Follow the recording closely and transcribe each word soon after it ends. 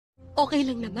Okay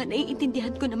lang naman,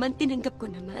 naiintindihan ko naman, tinanggap ko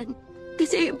naman.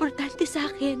 Kasi importante sa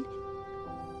akin,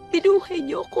 binuhay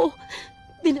niyo ko,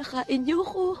 binakain niyo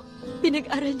ko,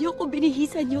 pinag-aral niyo ko,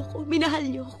 binihisan niyo ko, minahal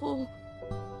niyo ko.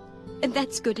 And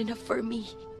that's good enough for me.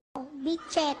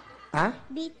 Bichet. Ha?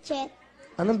 Bichet.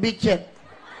 Anong bichet?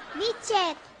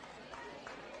 Bichet.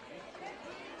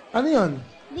 Ano yun?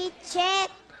 Bichet.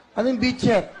 Anong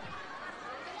bichet?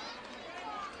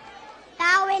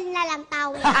 Towel na lang,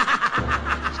 towel.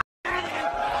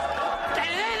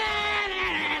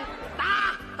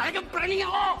 Talagang praning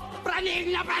ako! Praning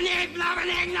na praning na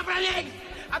praning na praning!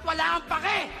 At wala kang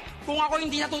pake kung ako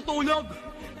hindi natutulog.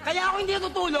 Kaya ako hindi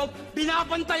natutulog,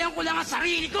 binabantayan ko lang ang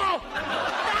sarili ko!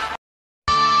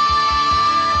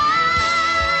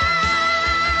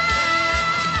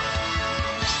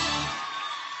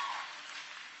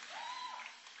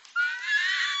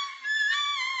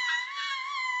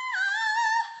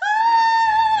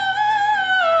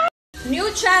 New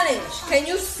challenge. Can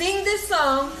you sing this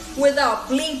song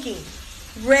without blinking?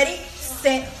 Ready,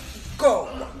 set, go.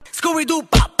 Scooby-Doo,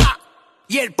 pop, pop!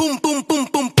 Yeah, boom, boom, boom,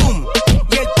 boom, boom!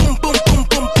 Yeah, boom, boom, boom,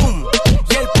 boom, boom!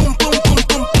 Yeah, boom, boom, boom,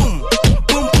 boom, boom!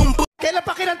 Boom, boom, boom! Kailan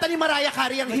pa kinanta ni Mariah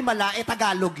Carey ang Himala?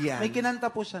 Tagalog yan. May kinanta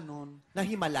po siya noon. Na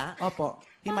Himala? Opo.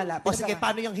 Himala. O sige,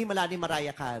 paano yung Himala ni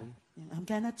Mariah Carey? I'm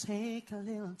gonna take a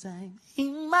little time.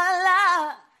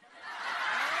 Himala.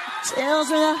 Tells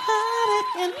me how I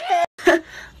can help.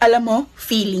 Alam mo,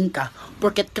 feeling ka.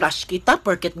 Porket crush kita,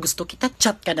 porket gusto kita,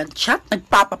 chat ka ng chat,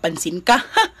 nagpapapansin ka.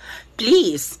 Ha!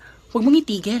 Please, huwag mong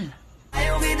itigil.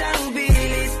 Ayaw kitang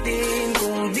bilis din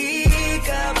kung di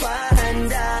ka pa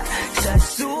handa sa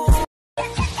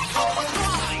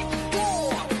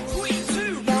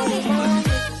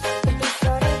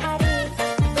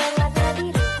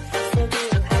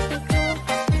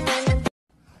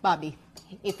Bobby,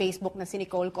 i-Facebook na si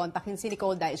Nicole, kontakin si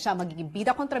Nicole dahil siya magiging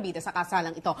bida kontra bida sa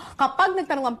kasalang ito. Kapag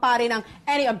nagtanong ang pare ng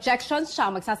any objections, siya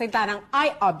magsasalita ng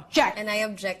I object. And I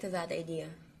object to that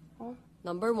idea.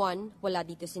 Number one, wala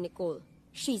dito si Nicole.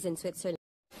 She's in Switzerland.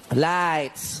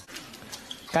 Lights.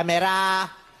 Camera.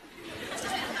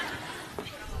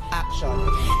 Action.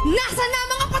 Nasaan na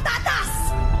mga patata?